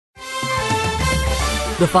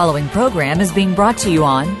The following program is being brought to you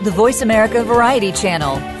on the Voice America Variety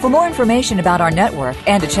Channel. For more information about our network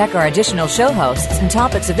and to check our additional show hosts and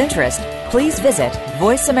topics of interest, please visit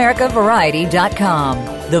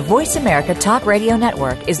voiceamericavariety.com. The Voice America Talk Radio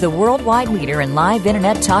Network is the worldwide leader in live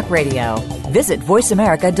Internet talk radio. Visit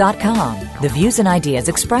voiceamerica.com. The views and ideas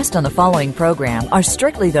expressed on the following program are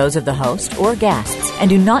strictly those of the host or guests and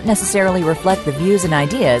do not necessarily reflect the views and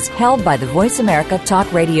ideas held by the Voice America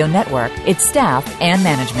Talk Radio Network, its staff, and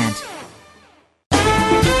management.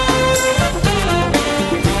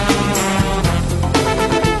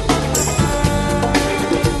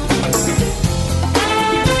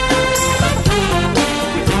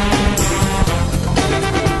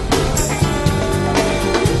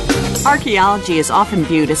 Archaeology is often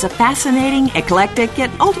viewed as a fascinating, eclectic,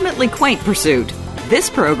 yet ultimately quaint pursuit. This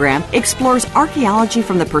program explores archaeology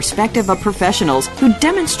from the perspective of professionals who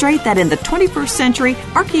demonstrate that in the 21st century,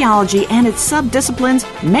 archaeology and its subdisciplines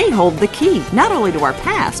may hold the key not only to our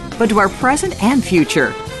past, but to our present and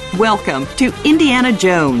future. Welcome to Indiana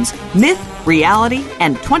Jones, Myth, Reality,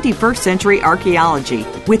 and 21st Century Archaeology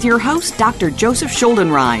with your host, Dr. Joseph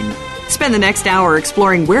Schuldenrein. Spend the next hour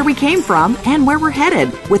exploring where we came from and where we're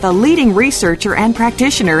headed with a leading researcher and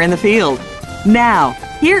practitioner in the field. Now,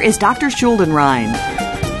 here is Dr. Schuldenrein.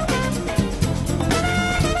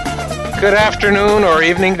 Good afternoon or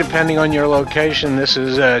evening, depending on your location. This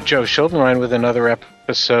is Joe Schuldenrein with another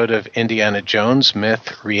episode of Indiana Jones,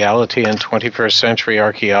 Myth, Reality, and 21st Century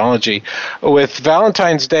Archaeology. With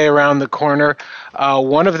Valentine's Day around the corner,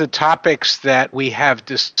 one of the topics that we have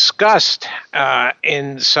discussed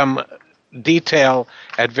in some detail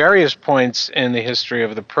at various points in the history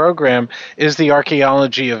of the program is the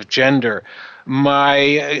archaeology of gender.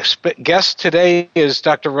 My guest today is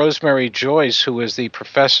Dr. Rosemary Joyce, who is the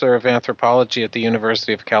professor of anthropology at the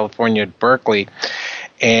University of California at Berkeley,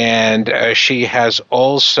 and she has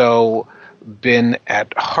also been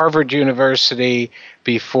at Harvard University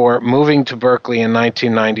before moving to Berkeley in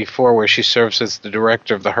 1994, where she serves as the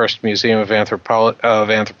director of the Hearst Museum of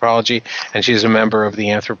Anthropology, and she's a member of the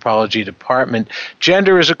anthropology department.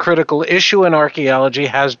 Gender is a critical issue in archaeology,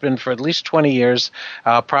 has been for at least 20 years,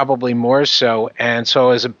 probably more so. And so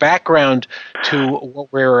as a background to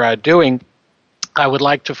what we're doing, I would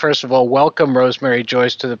like to first of all welcome Rosemary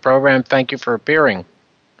Joyce to the program. Thank you for appearing.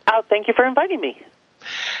 Oh, thank you for inviting me.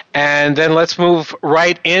 And then let's move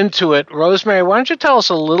right into it. Rosemary, why don't you tell us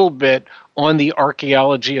a little bit on the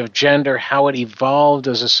archaeology of gender, how it evolved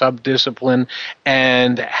as a subdiscipline,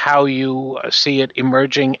 and how you see it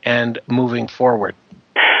emerging and moving forward?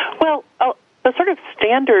 Well, the sort of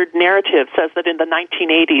standard narrative says that in the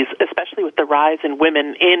 1980s, especially with the rise in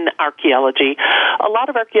women in archaeology, a lot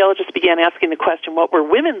of archaeologists began asking the question, what were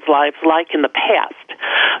women's lives like in the past?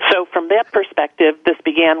 So from that perspective, this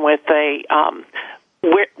began with a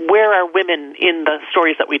where are women in the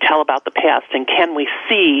stories that we tell about the past, and can we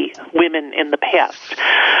see women in the past?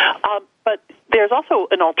 But there's also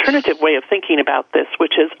an alternative way of thinking about this,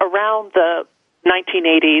 which is around the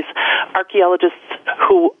 1980s, archaeologists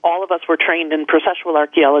who all of us were trained in processual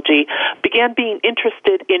archaeology began being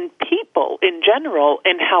interested in people in general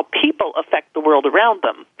and how people affect the world around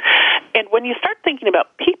them. And when you start thinking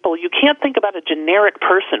about people, you can't think about a generic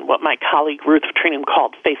person, what my colleague Ruth Trinum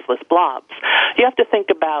called faceless blobs. You have to think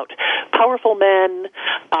about powerful men,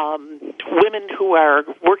 women who are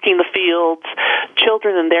working the fields,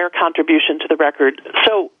 children and their contribution to the record.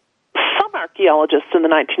 So some archaeologists in the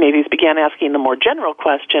 1980s began asking the more general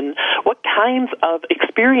question, what kinds of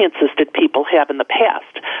experiences did people have in the past?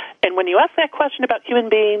 And when you ask that question about human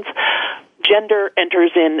beings, gender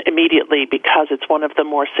enters in immediately because it's one of the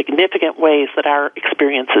more significant ways that our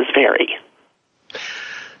experiences vary.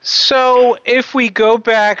 So if we go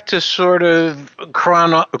back to sort of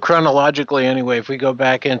chronologically anyway, if we go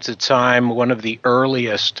back into time, one of the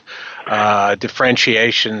earliest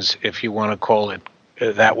differentiations, if you want to call it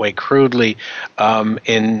that way crudely,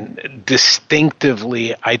 in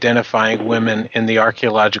distinctively identifying women in the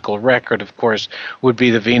archaeological record, of course, would be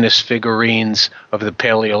the Venus figurines of the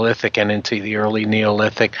Paleolithic and into the early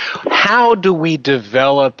Neolithic. How do we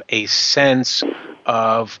develop a sense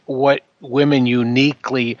of what women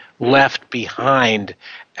uniquely left behind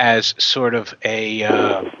as sort of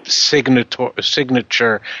a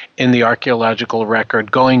signature in the archaeological record,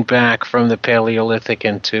 going back from the Paleolithic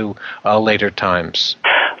into later times?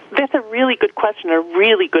 That's a really good question, a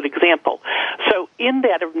really good example. So in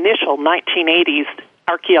that initial 1980s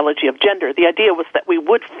archaeology of gender, the idea was that we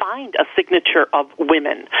would find a signature of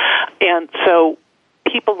women. And so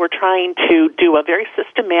people were trying to do a very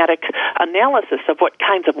systematic analysis of what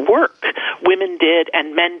kinds of work women did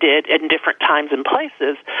and men did in different times and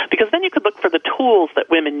places, because then you could look for the tools that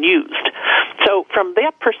women used. So from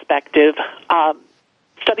that perspective,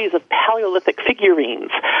 studies of Paleolithic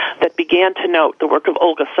figurines that began to note the work of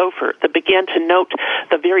Olga Sofer, that began to note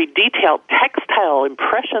the very detailed textile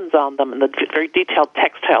impressions on them and the very detailed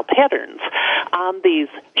textile patterns on these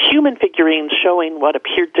human figurines showing what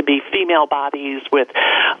appeared to be female bodies with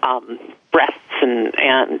breasts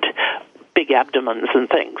and big abdomens and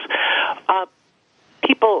things.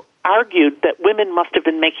 People argued that women must have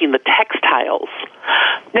been making the textiles.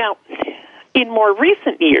 Now, in more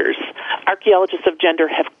recent years, archaeologists of gender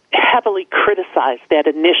have heavily criticized that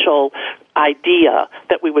initial idea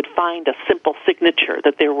that we would find a simple signature,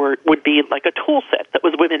 that there would be like a tool set that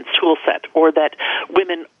was women's tool set, or that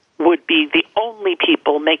women would be the only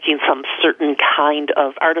people making some certain kind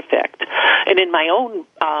of artifact. And in my own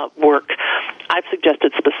work, I've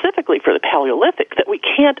suggested specifically for the Paleolithic that we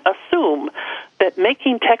can't assume that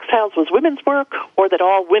making textiles was women's work or that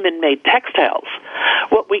all women made textiles.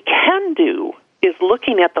 What we can do is,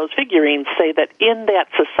 looking at those figurines, say that in that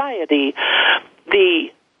society,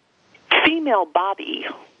 the female body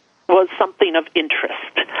was something of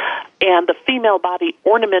interest, and the female body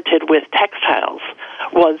ornamented with textiles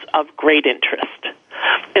was of great interest.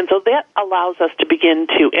 And so that allows us to begin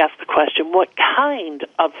to ask the question, what kind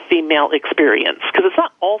of female experience? Because it's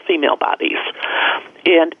not all female bodies.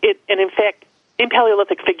 And in fact, in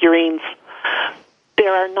Paleolithic figurines,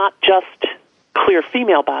 there are not just clear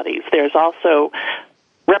female bodies. There's also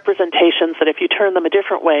representations that, if you turn them a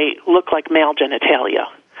different way, look like male genitalia.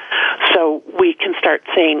 So we can start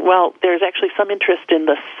saying, well, there's actually some interest in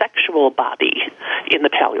the sexual body in the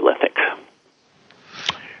Paleolithic.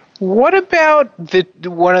 What about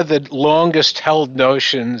one of the longest held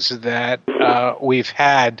notions that we've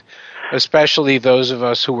had, especially those of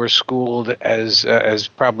us who were schooled as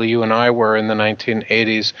probably you and I were in the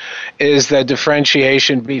 1980s, is the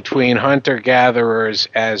differentiation between hunter-gatherers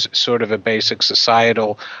as sort of a basic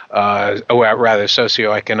societal, or rather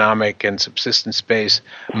socioeconomic and subsistence-based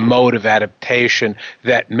mode of adaptation,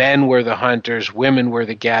 that men were the hunters, women were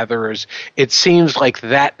the gatherers. It seems like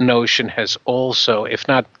that notion has also, if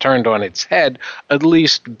not turned on its head, at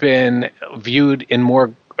least been viewed in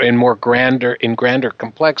grander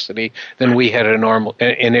complexity than we had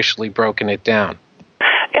initially broken it down.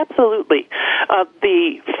 Absolutely.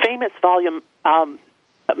 The famous volume,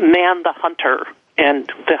 Man the Hunter,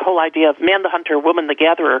 and the whole idea of man the hunter, woman the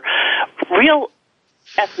gatherer, real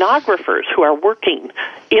ethnographers who are working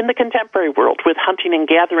in the contemporary world with hunting and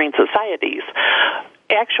gathering societies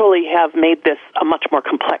actually have made this a much more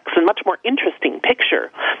complex and much more interesting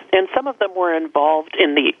picture. And some of them were involved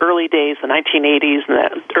in the early days, the 1980s and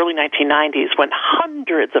the early 1990s, when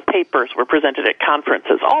hundreds of papers were presented at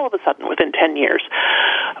conferences all of a sudden within 10 years.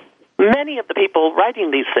 Many of the people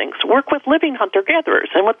writing these things work with living hunter-gatherers,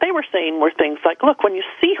 and what they were saying were things like, look, when you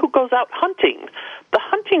see who goes out hunting, the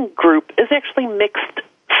hunting group is actually mixed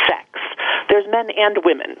sex. There's men and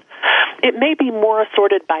women. It may be more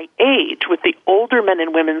assorted by age, with the older men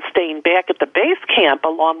and women staying back at the base camp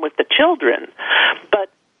along with the children, but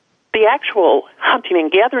the actual hunting and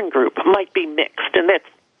gathering group might be mixed, and that's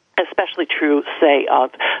especially true, say,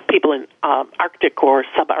 of people in Arctic or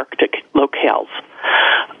subarctic locales.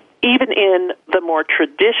 Even in the more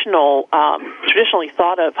traditionally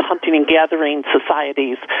thought of hunting and gathering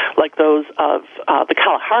societies, like those of the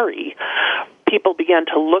Kalahari, people began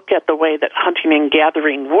to look at the way that hunting and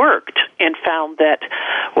gathering worked and found that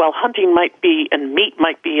while hunting might be and meat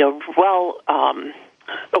might be a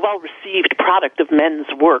well-received product of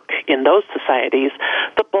men's work in those societies,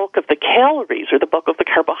 the bulk of the calories or the bulk of the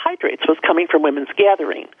carbohydrates was coming from women's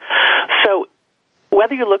gathering. So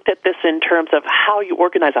whether you looked at this in terms of how you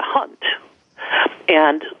organize a hunt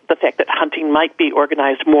and the fact that hunting might be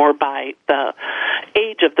organized more by the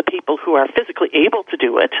age of the people who are physically able to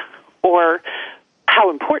do it, or how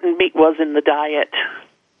important meat was in the diet,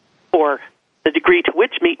 or the degree to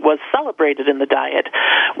which meat was celebrated in the diet,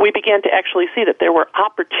 we began to actually see that there were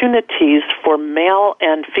opportunities for male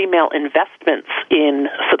and female investments in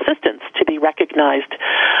subsistence to be recognized.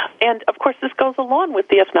 And, of course, this goes along with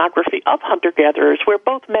the ethnography of hunter-gatherers, where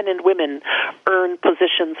both men and women earn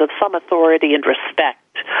positions of some authority and respect,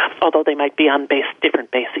 although they might be on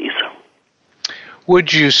different bases.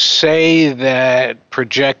 Would you say that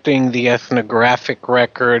projecting the ethnographic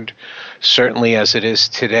record, certainly as it is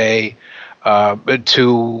today,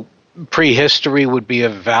 to prehistory would be a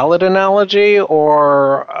valid analogy,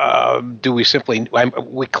 or do we simply,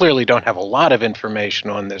 we clearly don't have a lot of information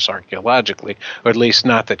on this archaeologically, or at least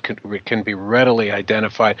not that can be readily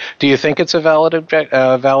identified. Do you think it's a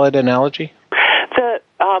valid analogy?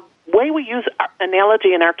 The way we use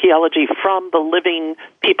analogy in archaeology from the living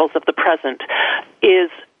peoples of the present is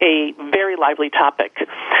a very lively topic.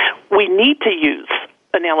 We need to use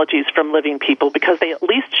analogies from living people because they at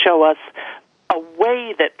least show us a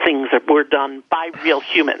way that things were done by real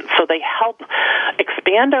humans. So they help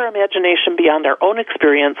expand our imagination beyond our own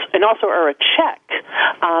experience and also are a check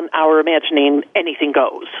on our imagining anything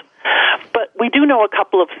goes. But we do know a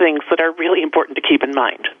couple of things that are really important to keep in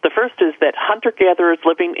mind. The first is that hunter-gatherers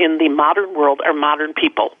living in the modern world are modern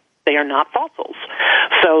people. They are not fossils.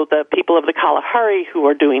 So the people of the Kalahari who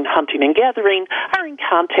are doing hunting and gathering are in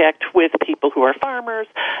contact with people who are farmers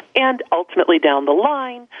and ultimately down the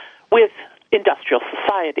line with industrial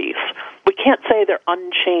societies. We can't say they're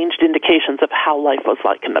unchanged indications of how life was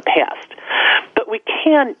like in the past, but we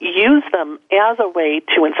can use them as a way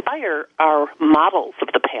to inspire our models of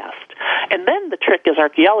the past. And then the trick as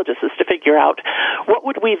archaeologists is to figure out what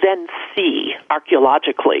would we then see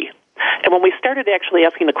archaeologically. And when we started actually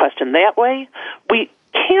asking the question that way, we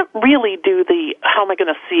can't really do the how am I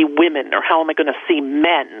going to see women or how am I going to see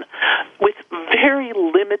men, with very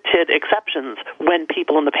limited exceptions when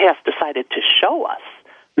people in the past decided to show us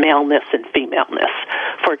maleness and femaleness,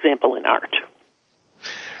 for example, in art.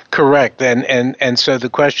 Correct. And so the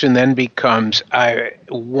question then becomes,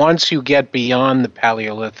 once you get beyond the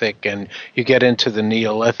Paleolithic and you get into the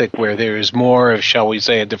Neolithic where there is more of, shall we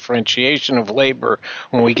say, a differentiation of labor,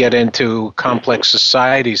 when we get into complex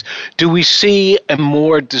societies, do we see a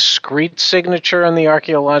more discrete signature on the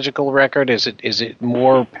archaeological record? Is it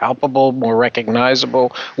more palpable, more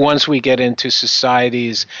recognizable once we get into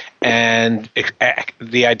societies and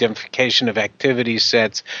the identification of activity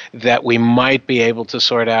sets that we might be able to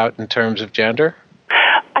sort out in terms of gender?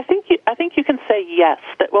 I think you can say yes,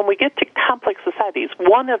 that when we get to complex societies,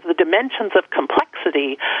 one of the dimensions of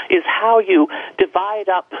complexity is how you divide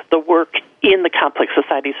up the work in the complex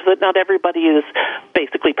society so that not everybody is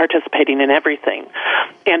basically participating in everything.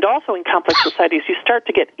 And also in complex societies, you start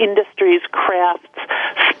to get industries, crafts,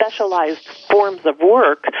 specialized forms of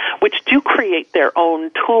work, which do create their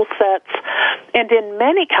own tool sets. And in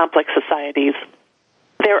many complex societies,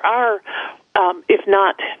 there are, if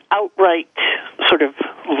not outright sort of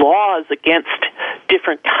laws against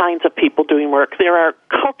different kinds of people doing work, there are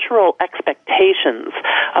cultural expectations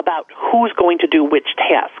about who's going to do which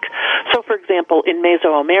task. So, for example, in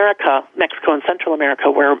Mesoamerica, Mexico and Central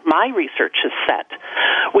America, where my research is set,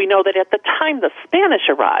 we know that at the time the Spanish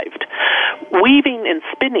arrived, weaving and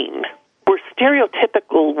spinning were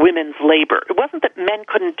stereotypical women's labor. It wasn't that men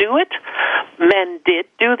couldn't do it. Men did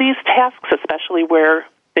do these tasks, especially where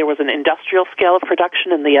there was an industrial scale of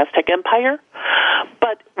production in the Aztec Empire.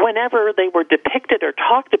 But whenever they were depicted or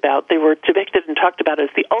talked about, they were depicted and talked about as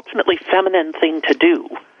the ultimately feminine thing to do.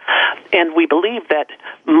 And we believe that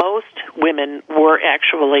most women were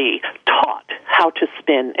actually taught how to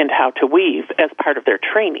spin and how to weave as part of their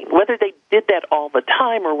training. Whether they did that all the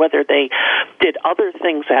time or whether they did other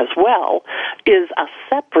things as well is a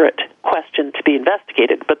separate question to be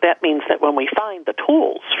investigated. But that means that when we find the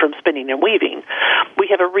tools from spinning and weaving, we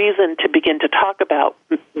have a reason to begin to talk about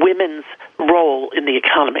women's role in the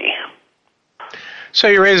economy. So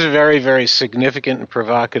you raise a very, very significant and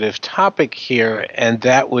provocative topic here, and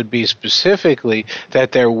that would be specifically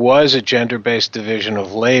that there was a gender-based division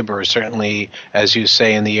of labor, certainly, as you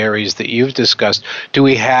say, in the areas that you've discussed. Do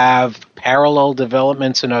we have parallel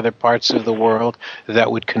developments in other parts of the world that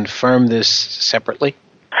would confirm this separately?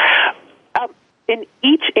 In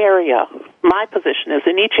each area, my position is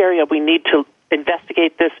in each area we need to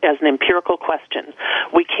investigate this as an empirical question.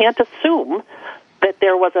 We can't assume that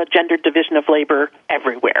there was a gendered division of labor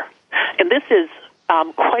everywhere. And this is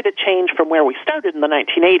quite a change from where we started in the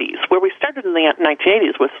 1980s. Where we started in the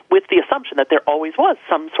 1980s was with the assumption that there always was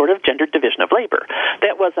some sort of gendered division of labor.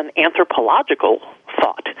 That was an anthropological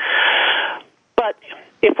thought. But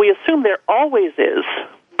if we assume there always is,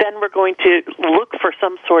 then we're going to look for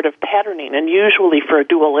some sort of patterning, and usually for a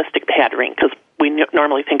dualistic patterning, because we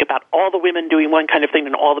normally think about all the women doing one kind of thing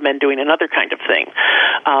and all the men doing another kind of thing.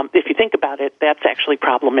 If you think about it, that's actually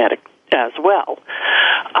problematic as well.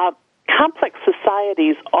 Complex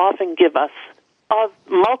societies often give us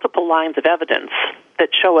multiple lines of evidence that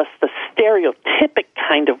show us the stereotypic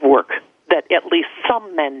kind of work that at least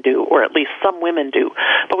some men do or at least some women do.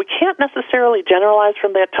 But we can't necessarily generalize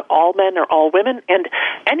from that to all men or all women. And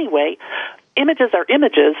anyway, images are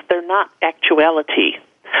images. They're not actuality.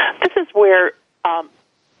 This is where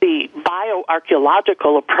the the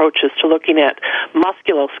bioarchaeological approaches to looking at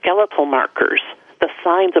musculoskeletal markers, the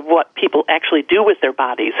signs of what people actually do with their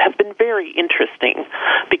bodies, have been very interesting,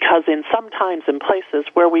 because in some times and places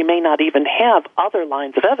where we may not even have other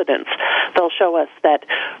lines of evidence, they'll show us that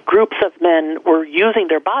groups of men were using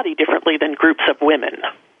their body differently than groups of women.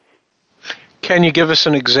 Can you give us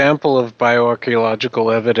an example of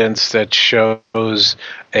bioarchaeological evidence that shows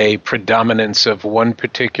a predominance of one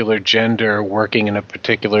particular gender working in a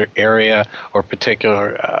particular area or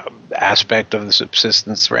particular aspect of the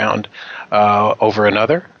subsistence round over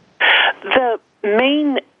another? The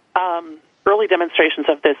main early demonstrations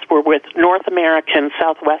of this were with North American,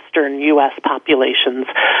 southwestern U.S. populations,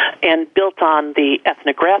 and built on the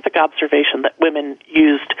ethnographic observation that women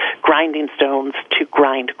used grinding stones to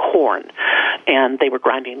grind corn, and they were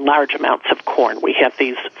grinding large amounts of corn. We have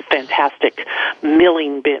these fantastic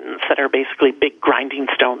milling bins that are basically big grinding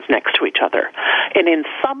stones next to each other. And in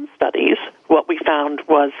some studies, what we found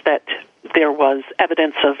was that there was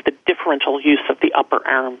evidence of the differential use of the upper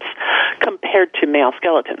arms compared to male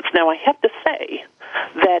skeletons. Now, I have to say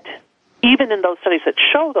that even in those studies that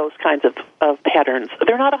show those kinds of patterns,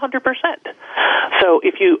 they're not 100%. So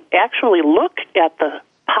if you actually look at the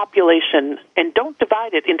population and don't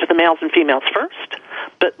divide it into the males and females first,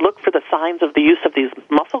 but look for the signs of the use of these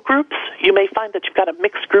muscle groups, you may find that you've got a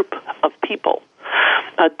mixed group of people.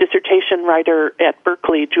 A dissertation writer at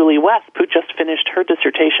Berkeley, Julie Wesp, who just finished her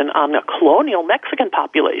dissertation on a colonial Mexican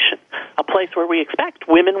population, a place where we expect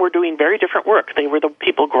women were doing very different work. They were the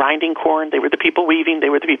people grinding corn, they were the people weaving, they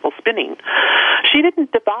were the people spinning. She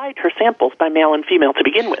didn't divide her samples by male and female to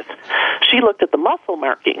begin with. She looked at the muscle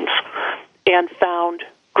markings and found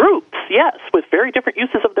groups, yes, with very different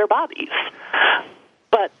uses of their bodies.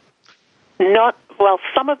 But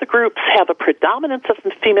some of the groups have a predominance of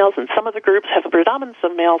females and some of the groups have a predominance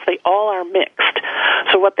of males. They all are mixed.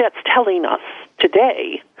 So what that's telling us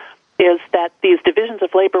today is that these divisions of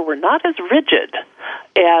labor were not as rigid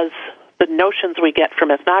as the notions we get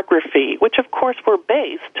from ethnography, which of course were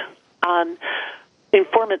based on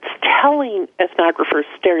informants telling ethnographers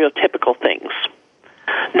stereotypical things,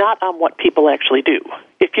 not on what people actually do.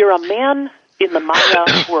 If you're a man in the Maya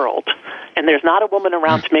world and there's not a woman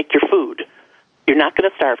around to make your food, you're not going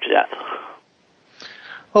to starve to death.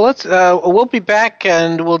 Well, we'll be back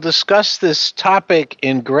and we'll discuss this topic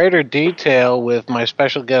in greater detail with my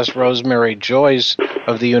special guest, Rosemary Joyce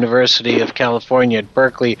of the University of California at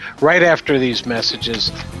Berkeley, right after these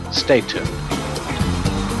messages. Stay tuned.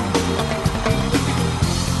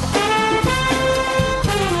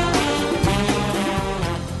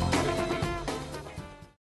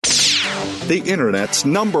 The Internet's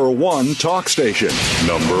 #1 talk station.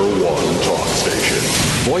 #1 talk station.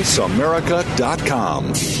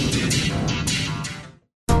 VoiceAmerica.com.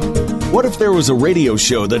 What if there was a radio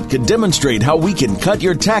show that could demonstrate how we can cut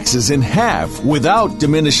your taxes in half without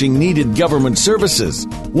diminishing needed government services?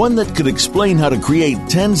 One that could explain how to create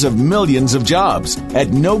tens of millions of jobs at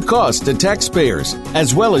no cost to taxpayers,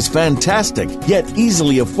 as well as fantastic yet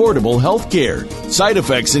easily affordable health care. Side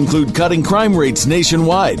effects include cutting crime rates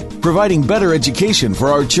nationwide, providing better education for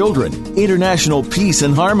our children, international peace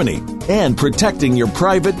and harmony, and protecting your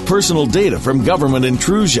private personal data from government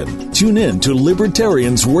intrusion. Tune in to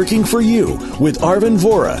Libertarians Working for You with Arvin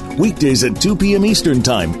Vora, weekdays at 2 p.m. Eastern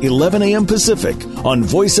Time, 11 a.m. Pacific, on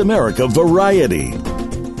Voice America Variety.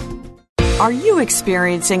 Are you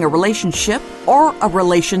experiencing a relationship or a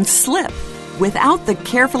relation slip? Without the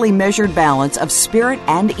carefully measured balance of spirit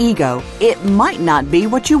and ego, it might not be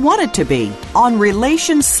what you want it to be. On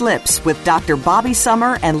Relation Slips with Dr. Bobby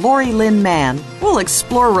Summer and Lori Lynn Mann, we'll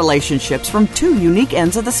explore relationships from two unique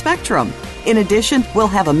ends of the spectrum. In addition, we'll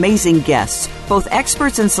have amazing guests, both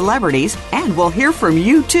experts and celebrities, and we'll hear from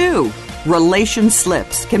you too. Relation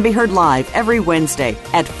Slips can be heard live every Wednesday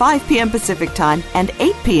at 5 p.m. Pacific Time and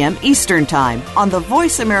 8 p.m. Eastern Time on the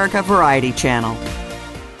Voice America Variety Channel.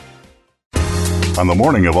 On the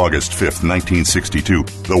morning of August 5th, 1962,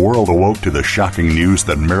 the world awoke to the shocking news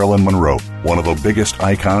that Marilyn Monroe, one of the biggest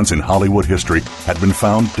icons in Hollywood history, had been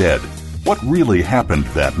found dead. What really happened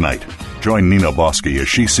that night? Join Nina Bosky as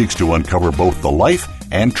she seeks to uncover both the life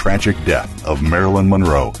and tragic death of Marilyn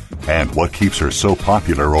Monroe and what keeps her so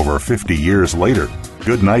popular over 50 years later.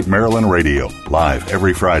 Good Night Marilyn Radio, live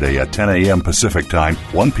every Friday at 10 a.m. Pacific Time,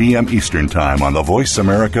 1 p.m. Eastern Time on the Voice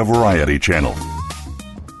America Variety Channel.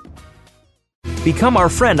 Become our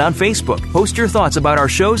friend on Facebook. Post your thoughts about our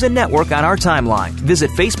shows and network on our timeline. Visit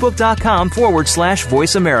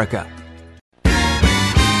Facebook.com/Voice America.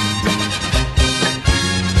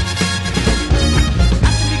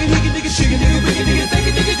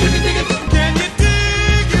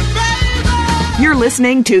 You're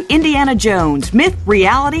listening to Indiana Jones, Myth,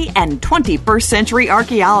 Reality, and 21st Century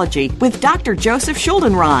Archaeology with Dr. Joseph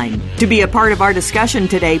Schuldenrein. To be a part of our discussion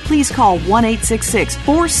today, please call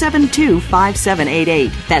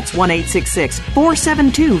 1-866-472-5788. That's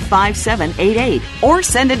 1-866-472-5788. Or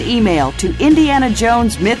send an email to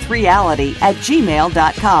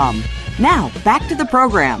indianajonesmythreality@gmail.com. Now, back to the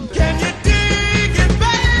program.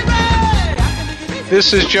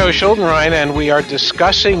 This is Joe Schuldenrein, and we are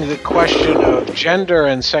discussing the question of gender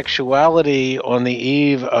and sexuality on the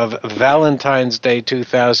eve of Valentine's Day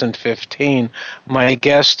 2015. My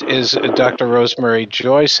guest is Dr. Rosemary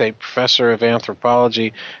Joyce, a professor of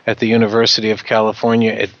anthropology at the University of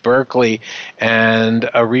California at Berkeley, and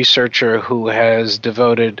a researcher who has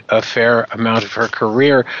devoted a fair amount of her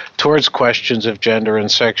career towards questions of gender and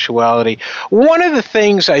sexuality. One of the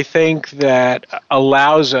things I think that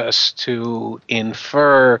allows us to infer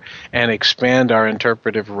and expand our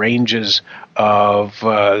interpretive ranges of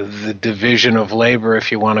the division of labor,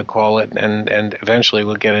 if you want to call it, and eventually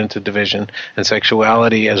we'll get into division and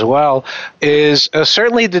sexuality as well, is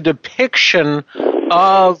certainly the depiction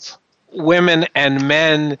of women and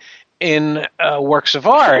men in works of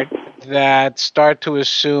art that start to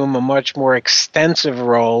assume a much more extensive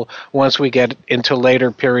role once we get into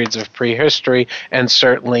later periods of prehistory and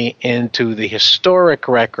certainly into the historic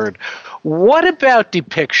record. What about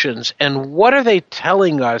depictions, and what are they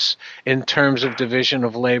telling us in terms of division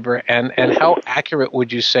of labor, and how accurate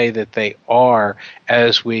would you say that they are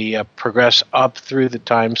as we progress up through the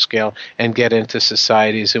time scale and get into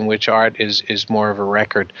societies in which art is more of a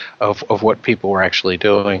record of what people were actually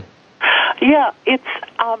doing? Yeah, it's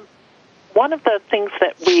one of the things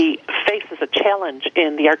that we face as a challenge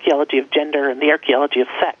in the archaeology of gender and the archaeology of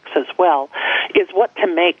sex as well is what to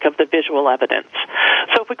make of the visual evidence.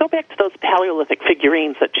 So if we go back to those Paleolithic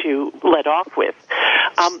figurines that you led off with,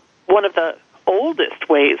 one of the oldest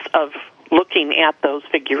ways of looking at those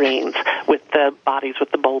figurines with the bodies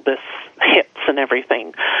with the bulbous hips and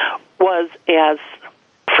everything was as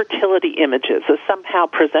fertility images, as somehow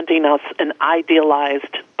presenting us an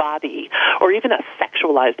idealized body or even a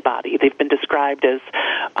sexualized body. They've been described as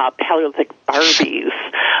Paleolithic Barbies.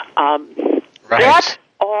 That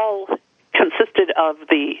all consisted of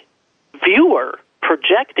the viewer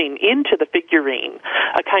projecting into the figurine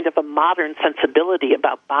a kind of a modern sensibility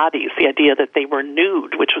about bodies, the idea that they were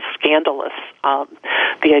nude, which was scandalous,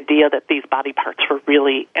 the idea that these body parts were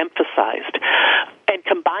really emphasized, and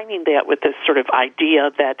combining that with this sort of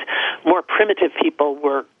idea that more primitive people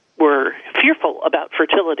were fearful about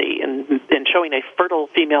fertility, and showing a fertile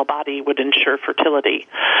female body would ensure fertility.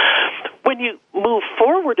 When you move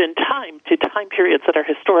forward in time to time periods that are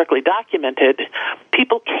historically documented,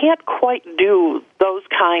 people can't quite do those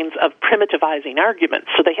kinds of primitivizing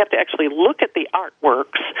arguments, so they have to actually look at the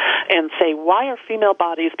artworks and say, why are female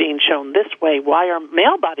bodies being shown this way? Why are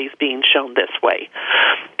male bodies being shown this way?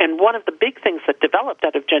 And one of the big things that developed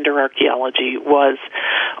out of gender archaeology was,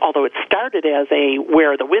 although it started as a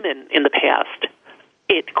where are the women in the past,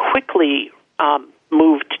 it quickly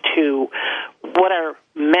moved to what are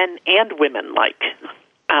men and women like,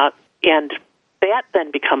 and that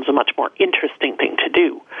then becomes a much more interesting thing to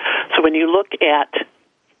do. So when you look at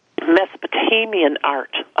Mesopotamian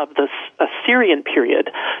art of the Assyrian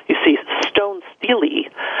period, you see stone stelae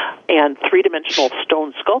and three-dimensional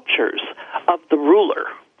stone sculptures of the ruler,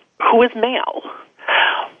 who is male.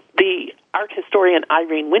 The art historian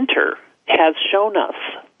Irene Winter has shown us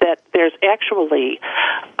that there's actually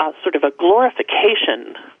sort of a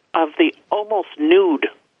glorification of the almost nude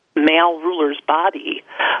male ruler's body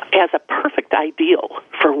as a perfect ideal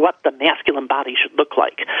for what the masculine body should look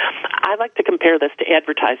like. I like to compare this to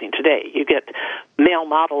advertising today. You get male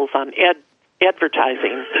models on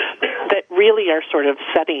advertising that really are sort of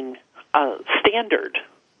setting a standard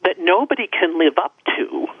that nobody can live up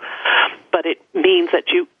to, but it means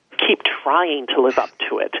that you keep trying to live up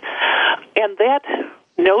to it. And that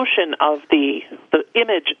notion of the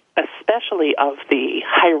image, especially of the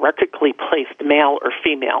hierarchically placed male or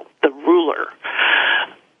female, the ruler,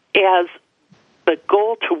 as the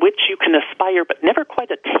goal to which you can aspire but never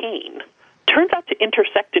quite attain, turns out to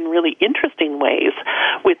intersect in really interesting ways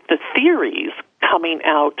with the theories coming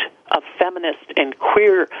out of feminist and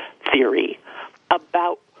queer theory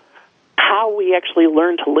about how we actually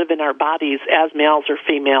learn to live in our bodies as males or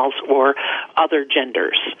females or other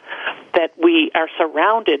genders, that we are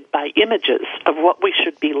surrounded by images of what we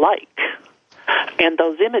should be like, and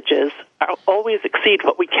those images always exceed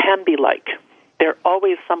what we can be like. They're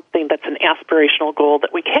always something that's an aspirational goal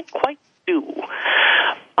that we can't quite do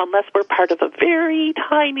unless we're part of a very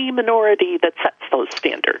tiny minority that sets those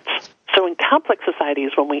standards. So in complex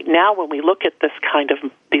societies, when we look at these kinds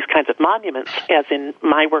of monuments, as in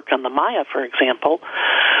my work on the Maya, for example,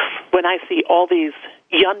 when I see all these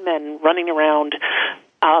young men running around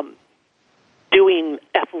doing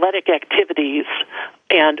athletic activities,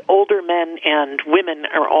 and older men and women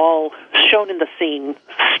are all shown in the scene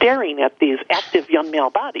staring at these active young male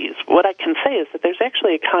bodies, what I can say is that there's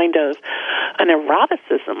actually a kind of an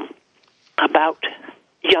eroticism about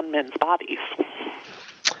young men's bodies.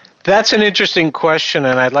 That's an interesting question,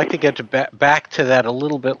 and I'd like to get back to that a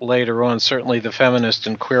little bit later on. Certainly the feminist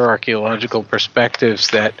and queer archaeological perspectives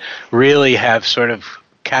that really have sort of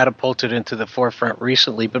catapulted into the forefront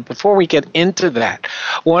recently. But before we get into that,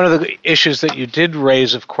 one of the issues that you did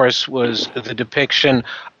raise, of course, was the depiction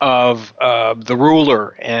of the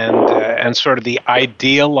ruler and sort of the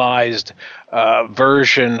idealized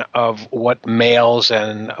version of what males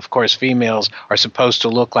and, of course, females are supposed to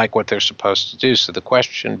look like, what they're supposed to do. So the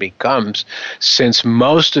question becomes, since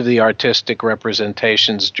most of the artistic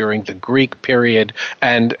representations during the Greek period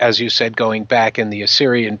and, as you said, going back in the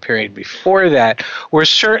Assyrian period before that, were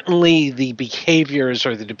certainly the behaviors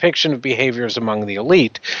or the depiction of behaviors among the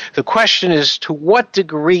elite, the question is, to what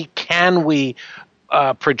degree can we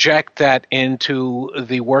project that into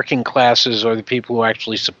the working classes or the people who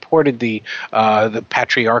actually supported the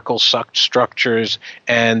patriarchal structures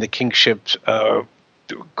and the kingship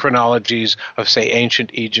chronologies of, say, ancient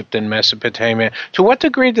Egypt and Mesopotamia? To what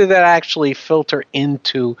degree did that actually filter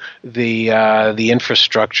into the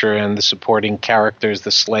infrastructure and the supporting characters,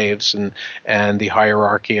 the slaves, and the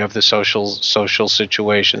hierarchy of the social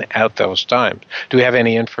situation at those times? Do we have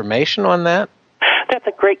any information on that? That's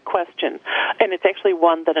a great question, and it's actually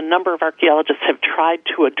one that a number of archaeologists have tried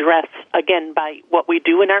to address, again, by what we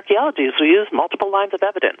do in archaeology is we use multiple lines of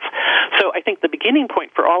evidence. So I think the beginning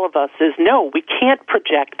point for all of us is, no, we can't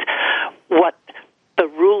project what the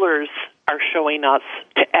rulers are showing us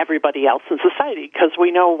to everybody else in society, because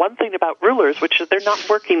we know one thing about rulers, which is they're not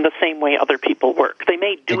working the same way other people work. They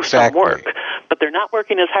may do some work, but they're not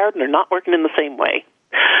working as hard and they're not working in the same way.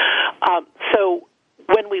 So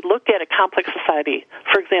when we look at a complex society,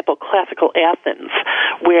 for example, classical Athens,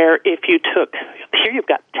 where if you took, here you've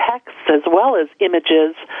got texts as well as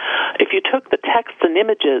images, if you took the texts and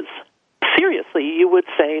images seriously, you would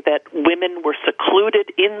say that women were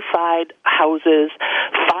secluded inside houses,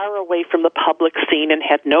 far away from the public scene, and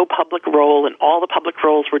had no public role, and all the public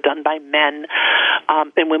roles were done by men,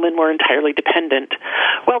 and women were entirely dependent.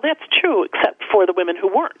 Well, that's true, except for the women who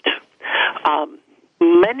weren't.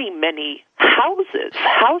 Many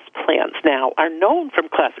house plans now are known from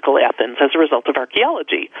classical Athens as a result of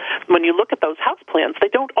archaeology. When you look at those house plans, they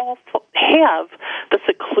don't all have the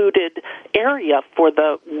secluded area for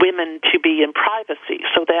the women to be in privacy.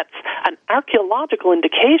 So that's an archaeological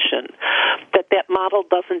indication that that model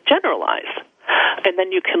doesn't generalize. And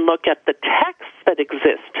then you can look at the texts that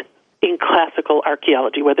exist in classical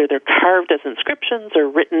archaeology, whether they're carved as inscriptions or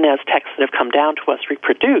written as texts that have come down to us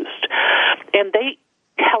reproduced. And they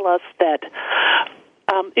tell us that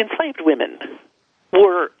enslaved women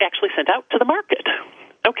were actually sent out to the market.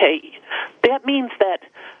 Okay, that means that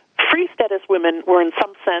free status women were in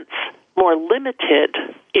some sense more limited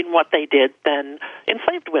in what they did than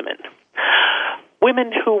enslaved women.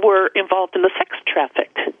 Women who were involved in the sex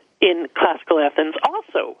traffic in classical Athens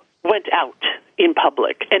also went out in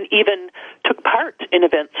public and even took part in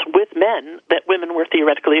events with men that women were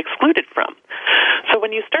theoretically excluded from. So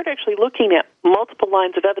when you start actually looking at multiple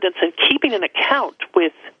lines of evidence and keeping an account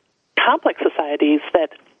with complex societies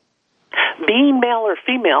that being male or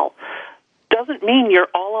female doesn't mean you're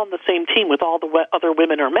all on the same team with all the other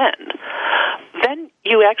women or men, then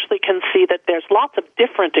you actually can see that there's lots of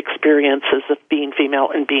different experiences of being female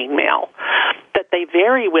and being male, that they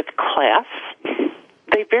vary with class,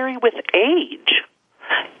 they vary with age,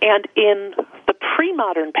 and in the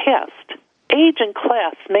pre-modern past, age and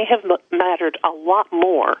class may have mattered a lot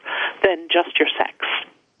more than just your sex.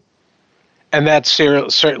 And that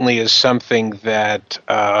certainly is something that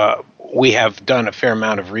we have done a fair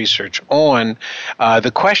amount of research on.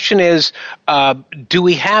 The question is, do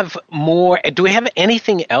we have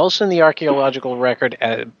anything else in the archaeological record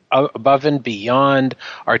above and beyond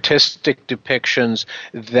artistic depictions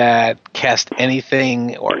that cast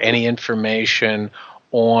anything or any information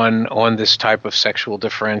on this type of sexual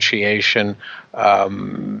differentiation,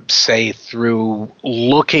 say through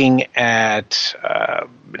looking at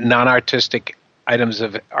non-artistic items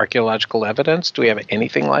of archaeological evidence? Do we have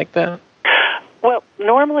anything like that? Well,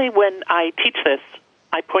 normally when I teach this,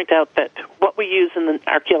 I point out that what we use in the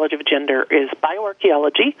archaeology of gender is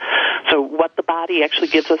bioarchaeology, so what the body actually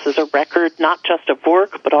gives us is a record not just of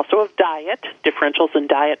work, but also of diet, differentials in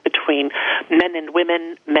diet between men and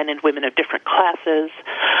women of different classes.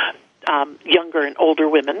 Younger and older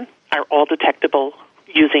women are all detectable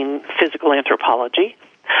using physical anthropology.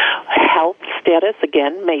 Health status,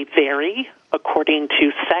 again, may vary according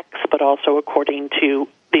to sex, but also according to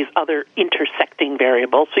these other intersecting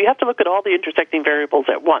variables. So you have to look at all the intersecting variables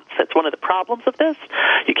at once. That's one of the problems of this.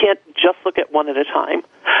 You can't just look at one at a time.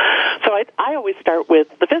 So I always start with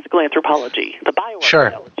the physical anthropology, the bioarchaeology.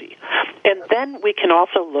 Sure. And then we can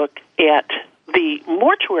also look at the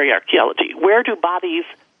mortuary archaeology. Where do bodies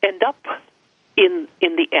end up in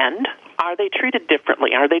the end? Are they treated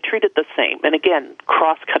differently? Are they treated the same? And again,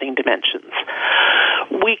 cross-cutting dimensions.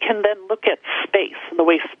 We can then look at space and the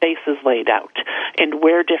way space is laid out and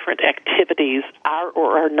where different activities are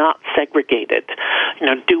or are not segregated.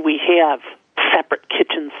 Do we have separate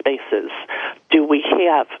kitchen spaces? Do we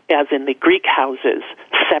have, as in the Greek houses,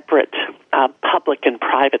 separate public and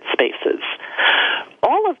private spaces?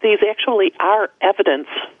 All of these actually are evidence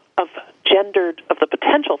of the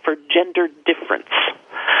potential for gendered difference.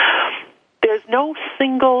 There's no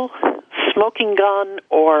single smoking gun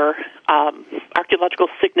or archaeological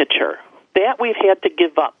signature. That we've had to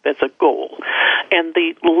give up as a goal. And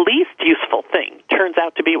the least useful thing turns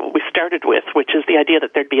out to be what we started with, which is the idea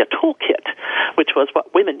that there'd be a toolkit, which was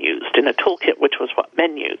what women used, and a toolkit, which was what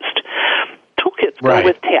men used. Toolkits go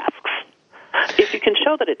with tasks. If you can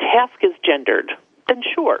show that a task is gendered, then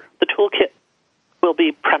sure, the toolkit will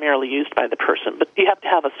be primarily used by the person, but you have to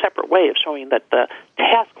have a separate way of showing that the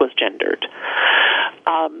task was gendered.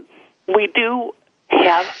 We do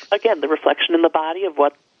have, again, the reflection in the body of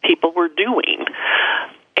what people were doing.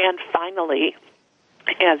 And finally,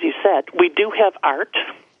 as you said, we do have art,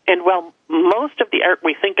 and while most of the art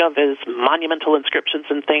we think of as monumental inscriptions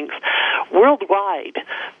and things, worldwide,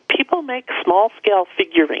 people make small-scale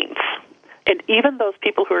figurines. And even those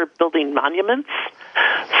people who are building monuments,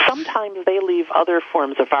 sometimes they leave other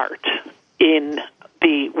forms of art. In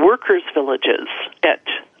the workers' villages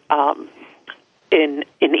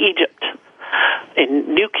in Egypt,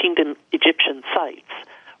 in New Kingdom Egyptian sites,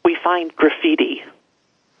 we find graffiti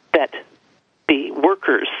that the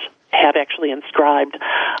workers have actually inscribed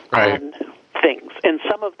on things. And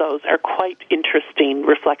some of those are quite interesting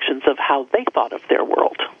reflections of how they thought of their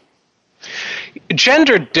world.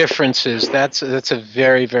 Gender differences, that's a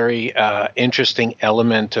very, very interesting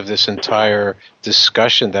element of this entire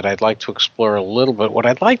discussion that I'd like to explore a little bit. What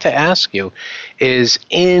I'd like to ask you is,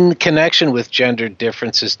 in connection with gender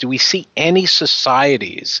differences, do we see any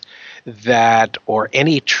societies that, or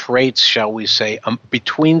any traits, shall we say,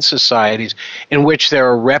 between societies in which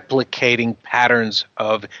there are replicating patterns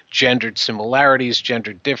of gendered similarities,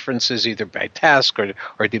 gendered differences, either by task or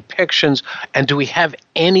depictions? And do we have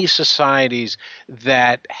any societies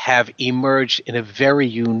that have emerged in a very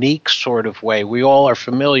unique sort of way? We all are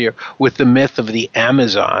familiar with the myth of the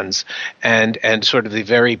Amazons and sort of the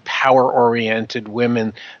very power-oriented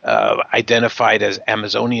women identified as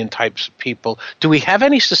Amazonian types of people. Do we have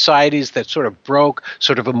any societies that sort of broke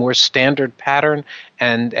sort of a more standard pattern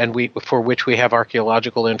and for which we have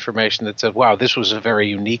archaeological information that said, wow, this was a very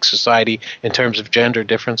unique society in terms of gender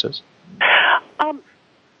differences?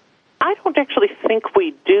 I don't actually think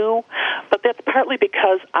we do, but that's partly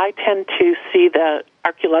because I tend to see the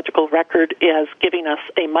archaeological record as giving us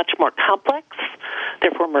a much more complex,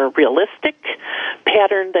 therefore more realistic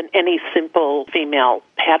pattern than any simple female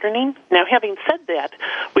patterning. Now, having said that,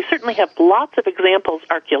 we certainly have lots of examples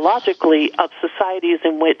archaeologically of societies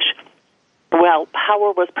in which, well,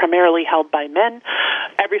 power was primarily held by men.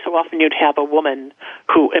 Every so often you'd have a woman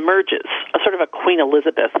who emerges, a sort of a Queen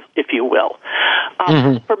Elizabeth, if you will.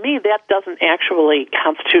 For me, that doesn't actually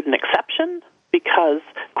constitute an exception, because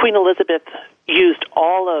Queen Elizabeth used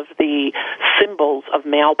all of the symbols of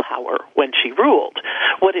male power when she ruled.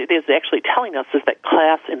 What it is actually telling us is that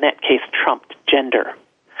class, in that case, trumped gender.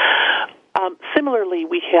 Similarly,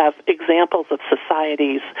 we have examples of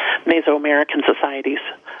societies, Mesoamerican societies,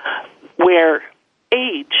 where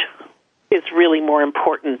age is really more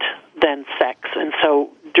important than sex. And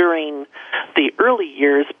so during the early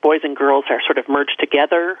years, boys and girls are sort of merged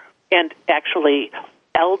together, and actually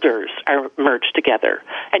elders are merged together.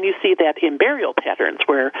 And you see that in burial patterns,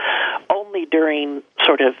 where only during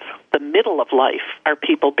sort of the middle of life are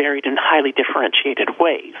people buried in highly differentiated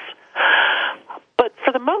ways. But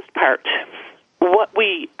for the most part, what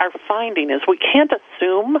we are finding is we can't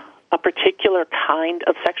assume a particular kind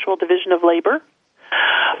of sexual division of labor.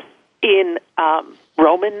 In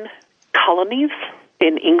Roman colonies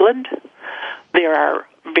in England, there are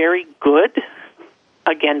very good,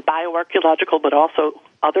 again, bioarchaeological, but also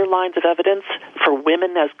other lines of evidence for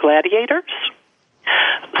women as gladiators,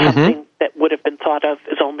 something that would have been thought of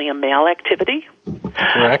as only a male activity.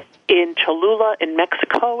 Correct. In Cholula in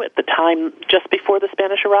Mexico at the time just before the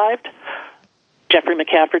Spanish arrived, Jeffrey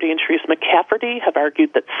McCafferty and Therese McCafferty have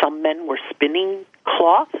argued that some men were spinning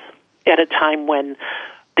cloth at a time when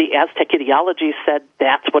the Aztec ideology said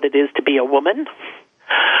that's what it is to be a woman.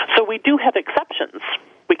 So we do have exceptions.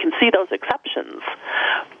 We can see those exceptions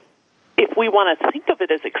if we want to think of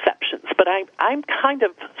it as exceptions. But I'm kind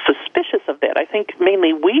of suspicious of that. I think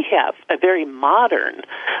mainly we have a very modern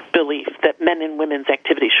belief that men and women's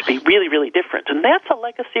activity should be really, really different. And that's a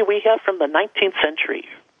legacy we have from the 19th century,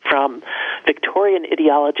 from Victorian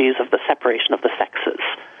ideologies of the separation of the sexes.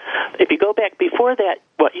 If you go back before that,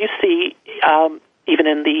 what you see, even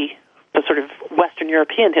in the sort of Western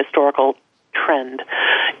European historical trend,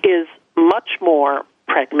 is much more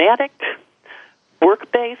pragmatic,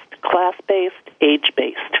 work-based, class-based,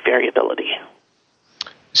 age-based variability.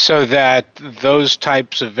 So that those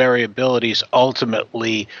types of variabilities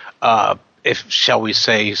ultimately, shall we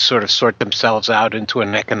say, sort of sort themselves out into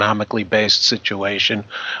an economically based situation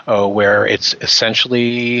where it's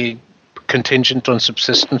essentially contingent on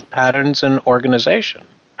subsistence patterns and organization.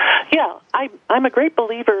 Yeah, I'm a great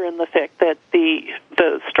believer in the fact that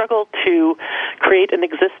the struggle to create an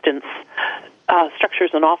existence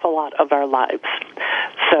structures an awful lot of our lives.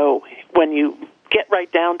 So when you get right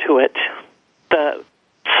down to it, the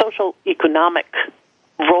social economic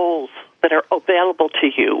roles that are available to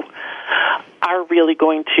you are really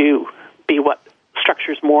going to be what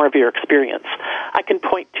structures more of your experience. I can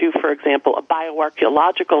point to, for example, a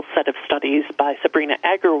bioarchaeological set of studies by Sabrina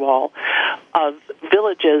Agarwal of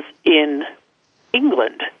villages in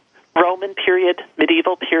England, Roman period,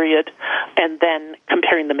 medieval period, and then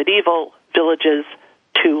comparing the medieval villages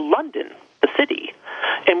to London, the city.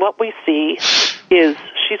 And what we see is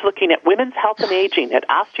she's looking at women's health and aging, at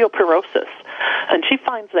osteoporosis, and she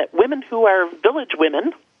finds that women who are village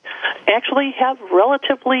women actually have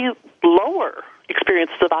relatively lower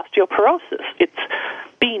experiences of osteoporosis. It's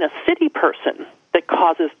being a city person that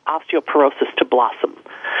causes osteoporosis to blossom.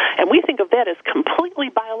 And we think of that as completely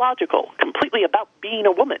biological, completely about being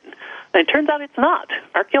a woman. And it turns out it's not.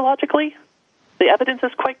 Archaeologically, the evidence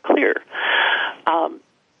is quite clear.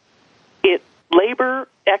 Labor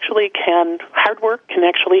actually hard work can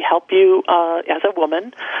actually help you as a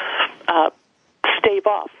woman stave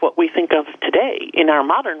off what we think of today in our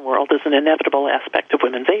modern world as an inevitable aspect of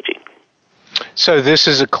women's aging. So this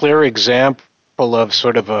is a clear example of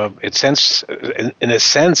sort of a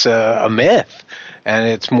myth, and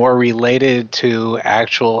it's more related to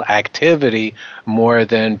actual activity more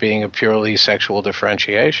than being a purely sexual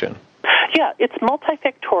differentiation. Yeah, it's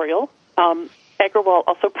multifactorial. Agarwal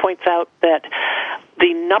also points out that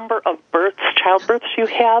the number of childbirths you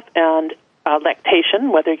have, and lactation,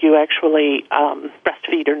 whether you actually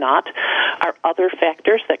breastfeed or not, are other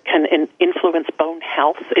factors that can influence bone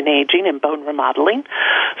health in aging and bone remodeling.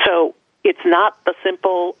 So it's not the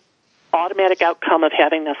simple automatic outcome of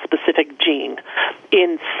having a specific gene.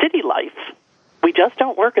 In city life, we just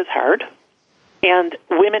don't work as hard, and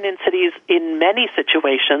women in cities in many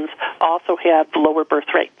situations also have lower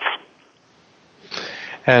birth rates.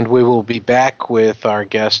 And we will be back with our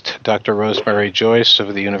guest, Dr. Rosemary Joyce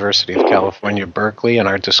of the University of California, Berkeley, and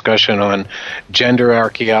our discussion on gender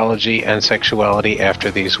archaeology and sexuality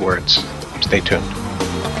after these words. Stay tuned.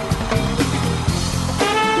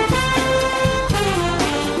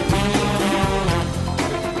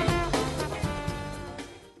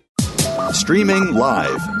 Streaming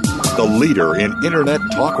live, the leader in Internet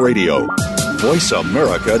talk radio,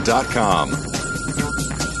 voiceamerica.com.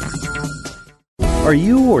 Are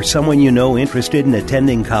you or someone you know interested in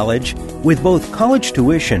attending college? With both college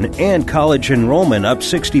tuition and college enrollment up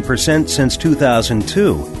 60% since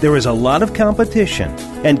 2002, there is a lot of competition,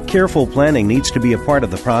 and careful planning needs to be a part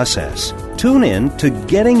of the process. Tune in to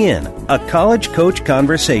Getting In, a college coach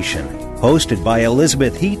conversation, hosted by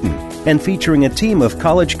Elizabeth Heaton and featuring a team of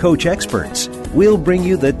college coach experts. We'll bring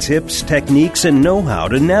you the tips, techniques, and know-how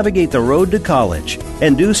to navigate the road to college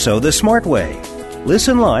and do so the smart way.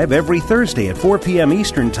 Listen live every Thursday at 4 p.m.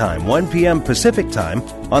 Eastern Time, 1 p.m. Pacific Time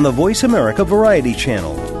on the Voice America Variety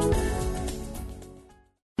Channel.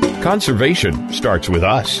 Conservation starts with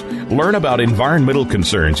us. Learn about environmental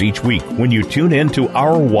concerns each week when you tune in to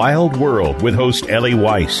Our Wild World with host Ellie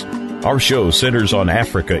Weiss. Our show centers on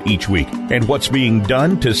Africa each week and what's being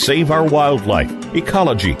done to save our wildlife,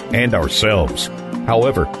 ecology, and ourselves.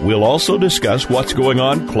 However, we'll also discuss what's going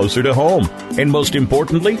on closer to home. And most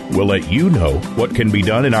importantly, we'll let you know what can be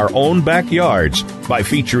done in our own backyards by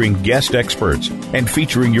featuring guest experts and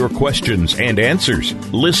featuring your questions and answers.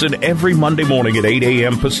 Listen every Monday morning at 8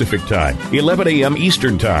 a.m. Pacific Time, 11 a.m.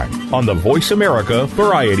 Eastern Time on the Voice America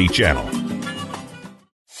Variety Channel.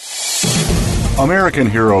 American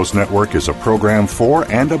Heroes Network is a program for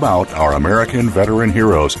and about our American veteran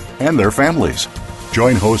heroes and their families.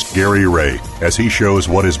 Join host Gary Ray as he shows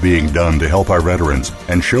what is being done to help our veterans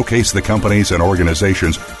and showcase the companies and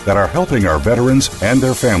organizations that are helping our veterans and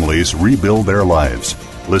their families rebuild their lives.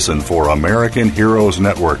 Listen for American Heroes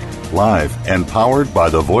Network, live and powered by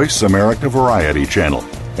the Voice America Variety Channel,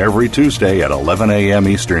 every Tuesday at 11 a.m.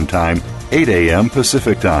 Eastern Time, 8 a.m.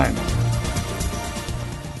 Pacific Time.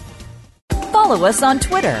 Follow us on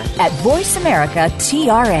Twitter at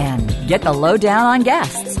VoiceAmericaTRN. Get the lowdown on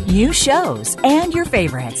guests, new shows, and your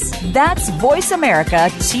favorites. That's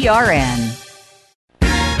VoiceAmericaTRN.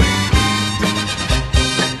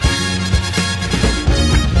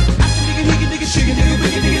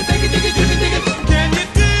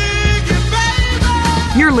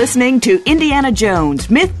 You're listening to Indiana Jones,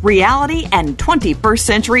 Myth, Reality, and 21st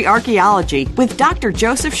Century Archaeology with Dr.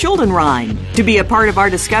 Joseph Schuldenrein. To be a part of our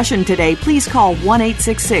discussion today, please call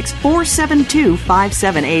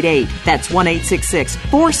 1-866-472-5788. That's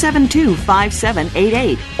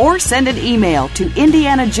 1-866-472-5788. Or send an email to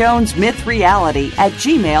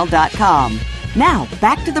indianajonesmythreality@gmail.com. Now,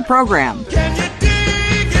 back to the program.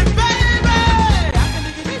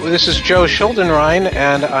 This is Joe Schuldenrein,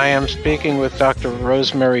 and I am speaking with Dr.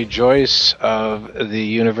 Rosemary Joyce of the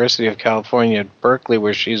University of California at Berkeley,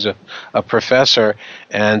 where she's a professor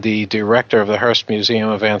and the director of the Hearst Museum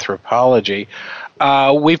of Anthropology.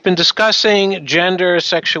 We've been discussing gender,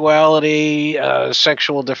 sexuality,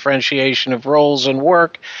 sexual differentiation of roles and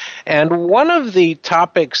work, and one of the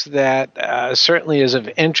topics that certainly is of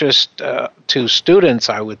interest to students,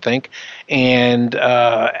 I would think, and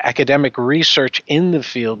academic research in the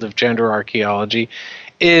field of gender archaeology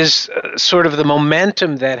is sort of the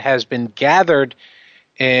momentum that has been gathered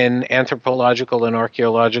in anthropological and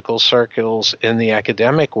archaeological circles in the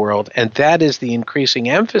academic world, and that is the increasing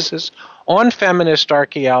emphasis on feminist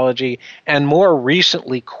archaeology and more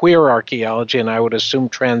recently queer archaeology, and I would assume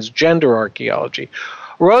transgender archaeology.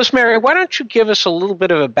 Rosemary, why don't you give us a little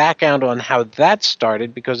bit of a background on how that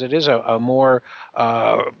started, because it is a more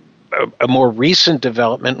recent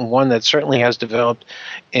development and one that certainly has developed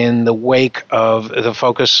in the wake of the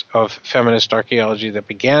focus of feminist archaeology that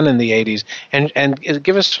began in the 80s, and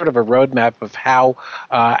give us sort of a roadmap of how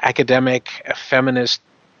academic feminist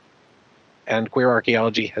and queer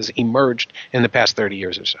archaeology has emerged in the past 30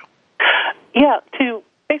 years or so. Yeah, to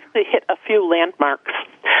basically hit a few landmarks.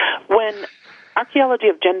 When archaeology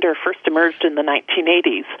of gender first emerged in the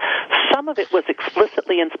 1980s, some of it was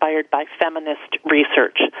explicitly inspired by feminist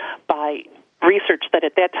research, by research that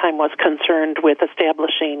at that time was concerned with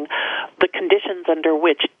establishing the conditions under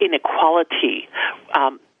which inequality,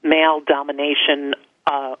 male domination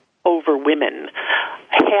over women,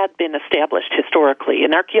 had been established historically.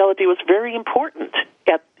 And archaeology was very important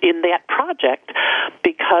in that project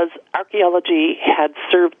because archaeology had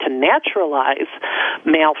served to naturalize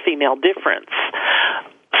male-female difference.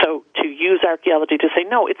 So to use archaeology to say,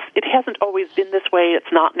 no, it hasn't always been this way,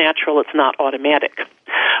 it's not natural, it's not automatic.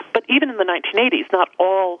 But even in the 1980s, not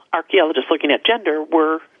all archaeologists looking at gender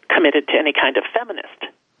were committed to any kind of feminist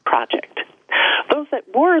project. Those that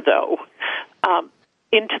were, though,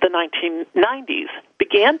 into the 1990s,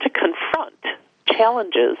 began to confront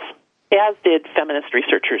challenges, as did feminist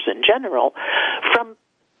researchers in general, from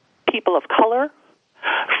people of color,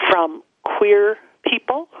 from queer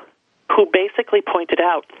people, who basically pointed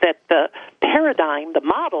out that the paradigm, the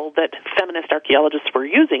model that feminist archaeologists were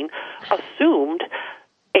using, assumed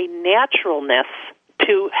a naturalness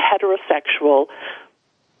to heterosexual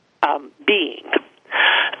being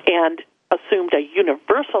and assumed a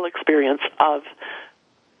universal experience of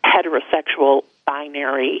heterosexual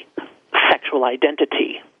binary sexual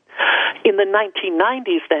identity. In the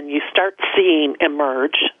 1990s, then, you start seeing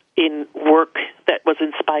emerge in work that was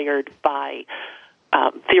inspired by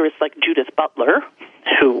theorists like Judith Butler,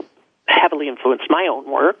 who heavily influenced my own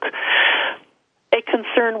work, a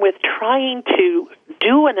concern with trying to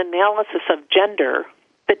do an analysis of gender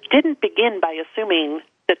that didn't begin by assuming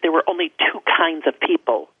that there were only two kinds of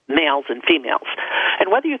people, males and females.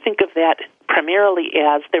 And whether you think of that primarily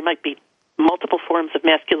as there might be multiple forms of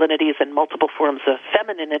masculinities and multiple forms of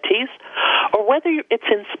femininities, or whether it's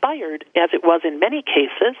inspired, as it was in many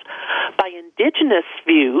cases, by indigenous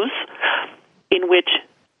views in which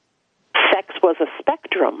sex was a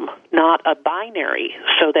spectrum, not a binary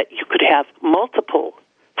so that you could have multiple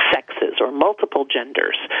sexes or multiple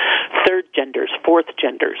genders, third genders, fourth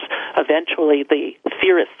genders. Eventually, the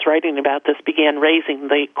theorists writing about this began raising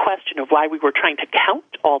the question of why we were trying to count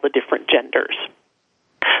all the different genders.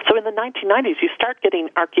 So in the 1990s, you start getting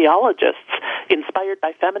archaeologists inspired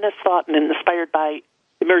by feminist thought and inspired by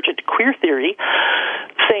emergent queer theory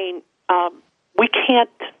saying we can't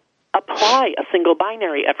apply a single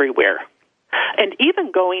binary everywhere. And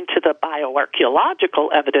even going to the bioarchaeological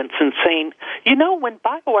evidence and saying, when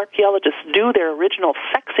bioarchaeologists do their original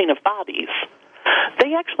sexing of bodies,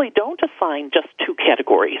 they actually don't assign just 2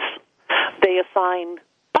 categories. They assign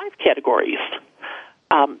 5 categories.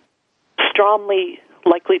 Strongly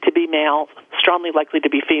likely to be male, strongly likely to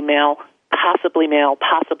be female, possibly male,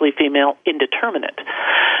 possibly female, indeterminate.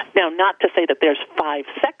 Now, not to say that there's 5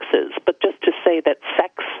 sexes, but just to say that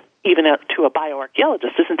sex, even to a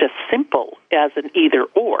bioarchaeologist, isn't as simple as an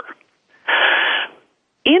either-or.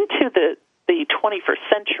 Into the 21st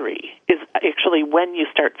century is actually when you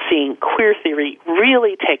start seeing queer theory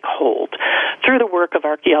really take hold through the work of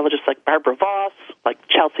archaeologists like Barbara Voss, like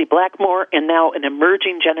Chelsea Blackmore, and now an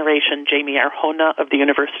emerging generation, Jamie Arjona of the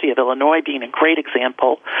University of Illinois being a great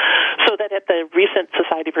example, so that at the recent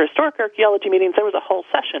Society for Historic Archaeology meetings, there was a whole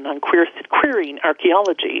session on queering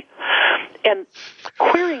archaeology. And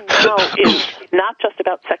queering now is not just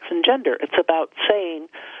about sex and gender. It's about saying,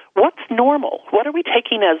 what's normal? What are we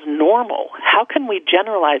taking as normal? How can we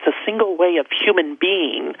generalize a single way of human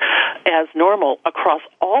being as normal across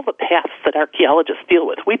all the paths that archaeologists deal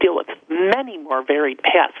with? We deal with many more varied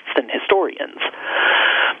paths than historians.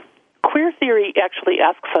 Queer theory actually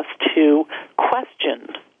asks us to question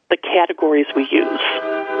the categories we use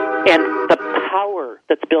and the power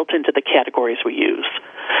that's built into the categories we use.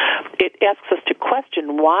 It asks us to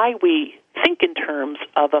question why we think in terms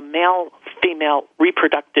of a male-female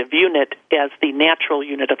reproductive unit as the natural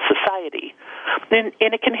unit of society. And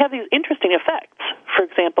it can have these interesting effects. For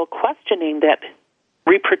example, questioning that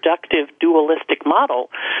reproductive dualistic model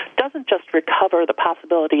doesn't just recover the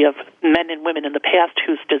possibility of men and women in the past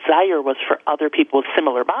whose desire was for other people with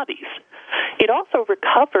similar bodies. It also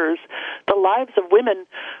recovers the lives of women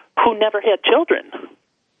who never had children,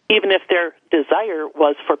 even if their desire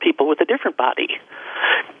was for people with a different body.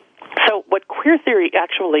 So what queer theory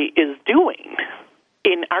actually is doing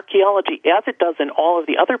in archaeology, as it does in all of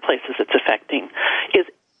the other places it's affecting, is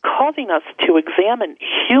causing us to examine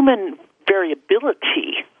human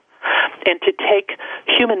variability and to take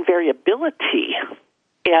human variability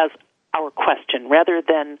as our question rather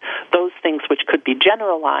than those things which could be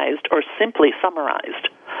generalized or simply summarized.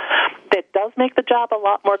 That does make the job a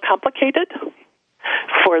lot more complicated.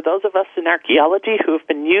 For those of us in archaeology who have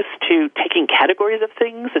been used to taking categories of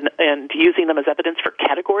things and using them as evidence for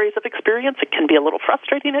categories of experience, it can be a little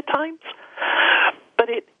frustrating at times. But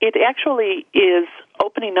it actually is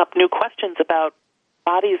opening up new questions about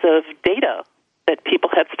bodies of data that people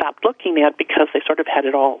had stopped looking at because they sort of had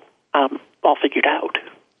it all figured out.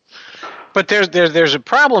 But there's a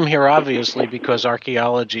problem here, obviously, because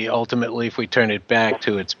archaeology, ultimately, if we turn it back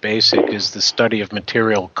to its basic, is the study of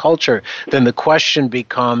material culture. Then the question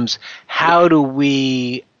becomes, how do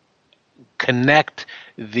we connect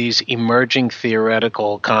these emerging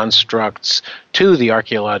theoretical constructs to the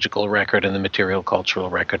archaeological record and the material cultural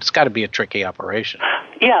record? It's got to be a tricky operation.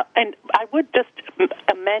 Yeah, and I would just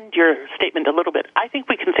amend your statement a little bit. I think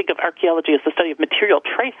we can think of archaeology as the study of material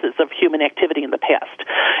traces of human activity in the past.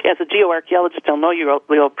 As a geoarchaeologist, I'll know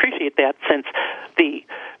you'll appreciate that, since the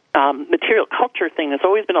material culture thing has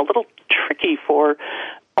always been a little tricky for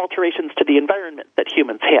alterations to the environment that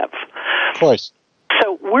humans have. Of course.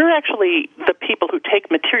 So we're actually the people who take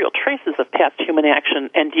material traces of past human action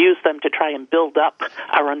and use them to try and build up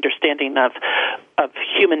our understanding of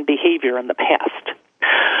human behavior in the past.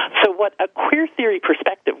 So what a queer theory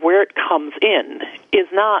perspective, where it comes in, is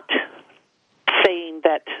not saying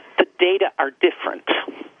that the data are different.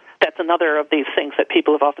 That's another of these things that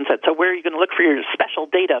people have often said. So where are you going to look for your special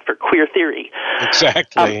data for queer theory?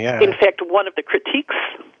 Exactly, yeah. In fact, one of the critiques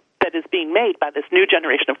that is being made by this new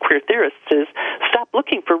generation of queer theorists is stop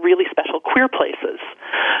looking for really special queer places.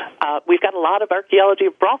 We've got a lot of archaeology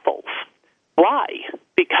of brothels. Why?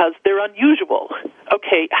 Because they're unusual.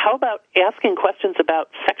 Okay, how about asking questions about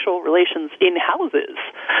sexual relations in houses,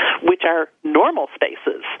 which are normal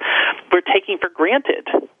spaces? We're taking for granted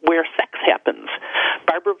where sex happens.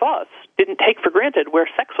 Barbara Voss didn't take for granted where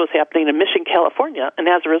sex was happening in Mission, California, and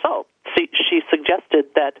as a result, she suggested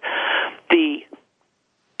that the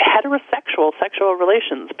heterosexual sexual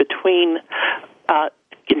relations between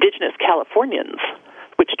indigenous Californians,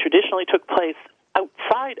 which traditionally took place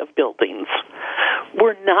outside of buildings,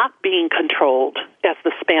 were not being controlled, as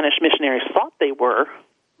the Spanish missionaries thought they were,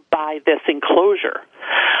 by this enclosure.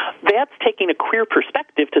 That's taking a queer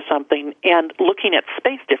perspective to something and looking at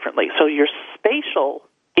space differently. So your spatial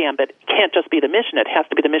gambit can't just be the mission, it has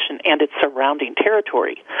to be the mission and its surrounding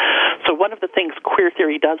territory. So one of the things queer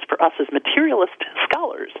theory does for us as materialist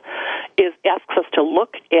scholars is asks us to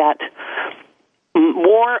look at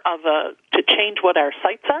more of to change what our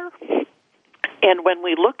sights are. And when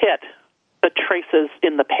we look at the traces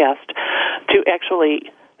in the past, to actually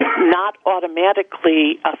not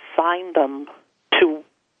automatically assign them to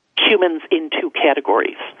humans in two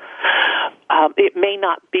categories. It may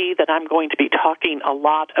not be that I'm going to be talking a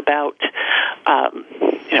lot about,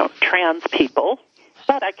 trans people,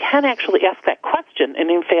 but I can actually ask that question. And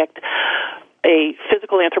in fact, a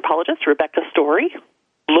physical anthropologist, Rebecca Story,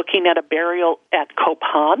 looking at a burial at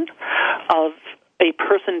Copan of a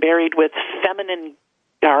person buried with feminine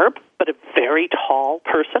garb, but a very tall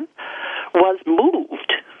person, was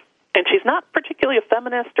moved. And she's not particularly a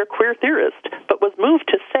feminist or queer theorist, but was moved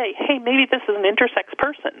to say, hey, maybe this is an intersex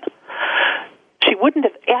person. She wouldn't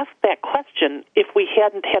have asked that question if we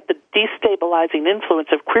hadn't had the destabilizing influence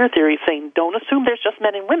of queer theory saying, don't assume there's just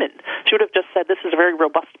men and women. She would have just said, this is a very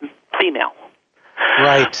robust female.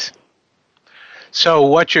 Right. So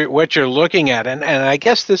what you're looking at, and I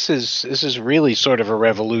guess this is really sort of a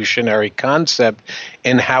revolutionary concept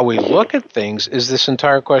in how we look at things, is this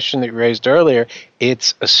entire question that you raised earlier.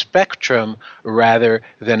 It's a spectrum rather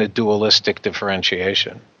than a dualistic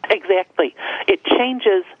differentiation. Exactly. It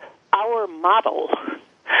changes our model,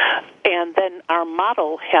 and then our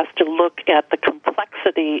model has to look at the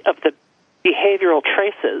complexity of the behavioral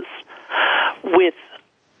traces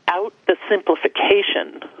without the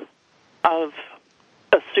simplification of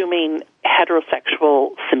assuming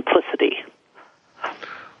heterosexual simplicity.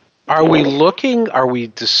 Are we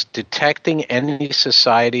detecting any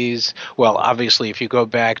societies? Well, obviously, if you go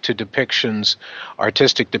back to depictions,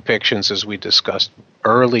 artistic depictions, as we discussed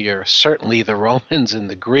earlier, certainly the Romans and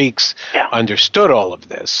the Greeks understood all of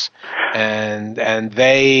this, and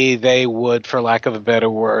they would, for lack of a better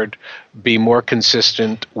word, be more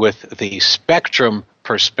consistent with the spectrum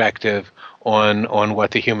perspective on what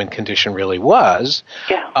the human condition really was.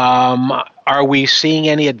 Yeah. Are we seeing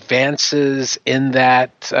any advances in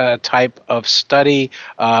that type of study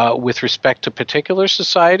with respect to particular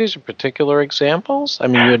societies or particular examples? I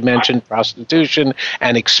mean, you had mentioned prostitution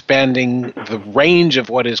and expanding the range of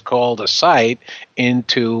what is called a site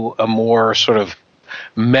into a more sort of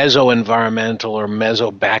meso-environmental or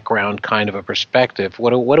meso-background kind of a perspective.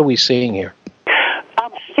 What are we seeing here?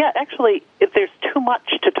 Actually, if there's too much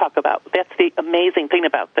to talk about, that's the amazing thing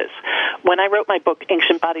about this. When I wrote my book,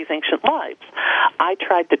 Ancient Bodies, Ancient Lives, I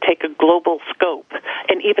tried to take a global scope,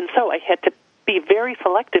 and even so, I had to be very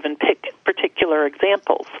selective and pick particular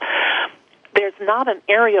examples. There's not an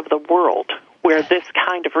area of the world where this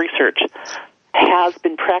kind of research has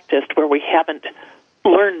been practiced where we haven't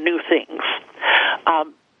learned new things.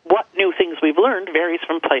 What new things we've learned varies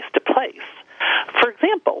from place to place. For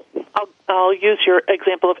example, I'll use your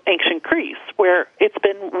example of ancient Greece, where it's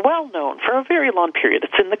been well known for a very long period,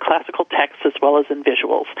 it's in the classical texts as well as in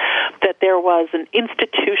visuals, that there was an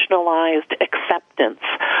institutionalized acceptance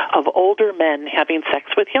of older men having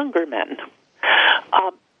sex with younger men.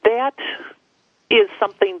 That is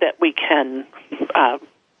something that we can,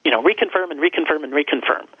 reconfirm and reconfirm and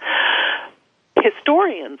reconfirm.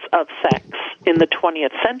 Historians of sex in the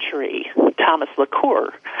 20th century, Thomas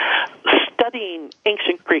LaCour, studying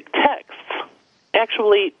ancient Greek texts,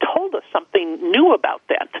 actually told us something new about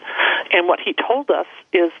that. And what he told us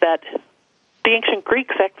is that the ancient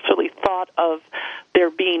Greeks actually thought of there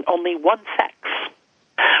being only one sex.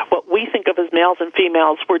 What we think of as males and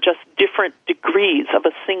females were just different degrees of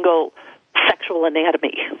a single sexual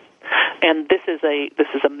anatomy. And this is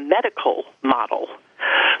a medical model.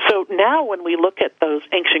 So now when we look at those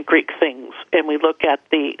ancient Greek things and we look at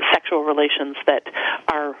the sexual relations that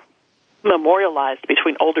are memorialized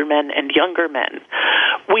between older men and younger men,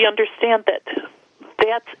 we understand that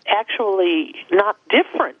that's actually not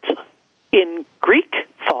different in Greek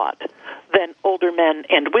thought than older men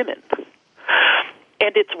and women.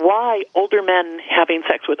 And it's why older men having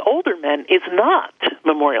sex with older men is not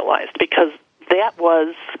memorialized, because that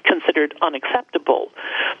was considered unacceptable.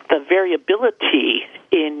 The variability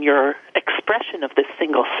in your expression of this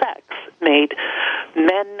single sex made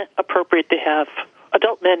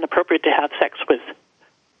adult men appropriate to have sex with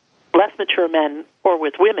less mature men or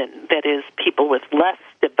with women, that is, people with less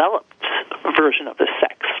developed version of the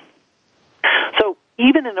sex. So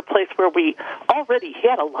even in a place where we already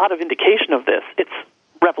had a lot of indication of this, it's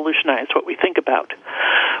revolutionized what we think about.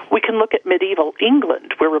 We can look at medieval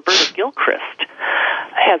England, where Roberta Gilchrist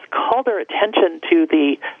has called our attention to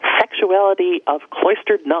the sexuality of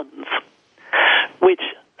cloistered nuns, which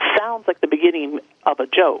sounds like the beginning of a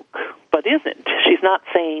joke, but isn't. She's not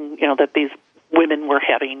saying, that these women were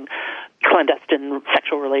having clandestine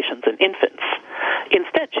sexual relations in infants.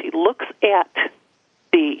 Instead, she looks at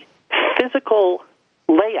the physical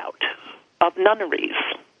layout of nunneries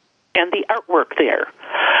and the artwork there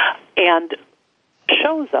and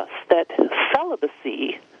shows us that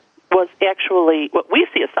celibacy was actually, what we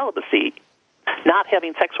see as celibacy, not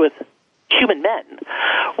having sex with human men,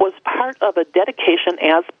 was part of a dedication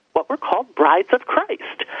as what were called brides of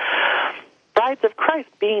Christ. Brides of Christ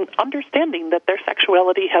being understanding that their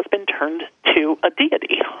sexuality has been turned to a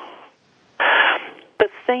deity. The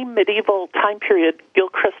same medieval time period,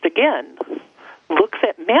 Gilchrist again looks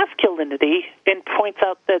at masculinity and points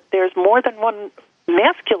out that there's more than one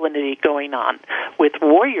masculinity going on, with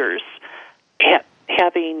warriors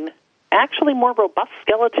having actually more robust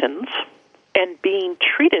skeletons and being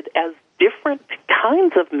treated as different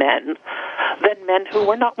kinds of men than men who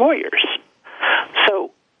were not warriors.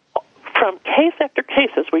 So from case after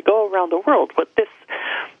case, as we go around the world, what this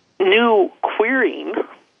new queering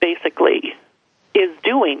basically is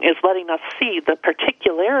doing is letting us see the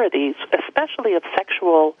particularities, especially of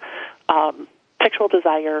sexual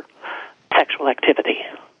desire, sexual activity.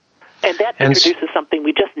 And that introduces something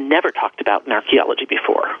we just never talked about in archaeology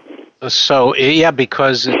before. So,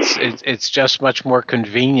 because it's just much more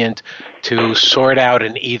convenient to sort out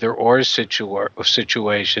an either-or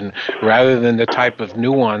situation rather than the type of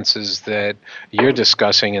nuances that you're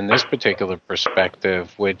discussing in this particular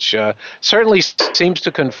perspective, which certainly seems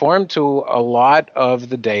to conform to a lot of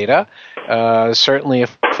the data, certainly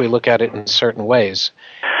if we look at it in certain ways.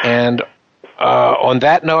 And on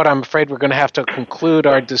that note, I'm afraid we're going to have to conclude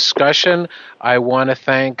our discussion. I want to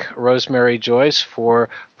thank Rosemary Joyce for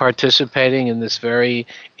participating in this very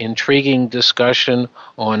intriguing discussion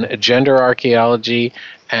on gender archaeology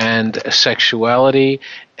and sexuality.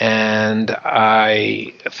 And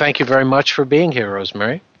I thank you very much for being here,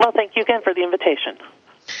 Rosemary. Well, thank you again for the invitation.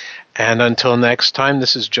 And until next time,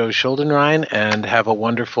 this is Joe Schuldenrein, and have a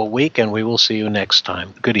wonderful week, and we will see you next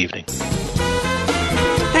time. Good evening.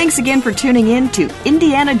 Thanks again for tuning in to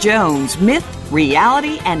Indiana Jones, Myth,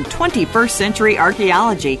 Reality, and 21st Century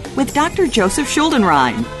Archaeology with Dr. Joseph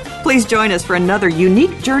Schuldenrein. Please join us for another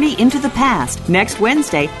unique journey into the past next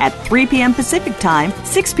Wednesday at 3 p.m. Pacific Time,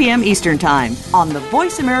 6 p.m. Eastern Time on the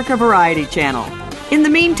Voice America Variety Channel. In the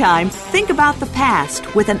meantime, think about the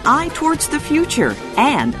past with an eye towards the future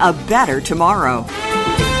and a better tomorrow.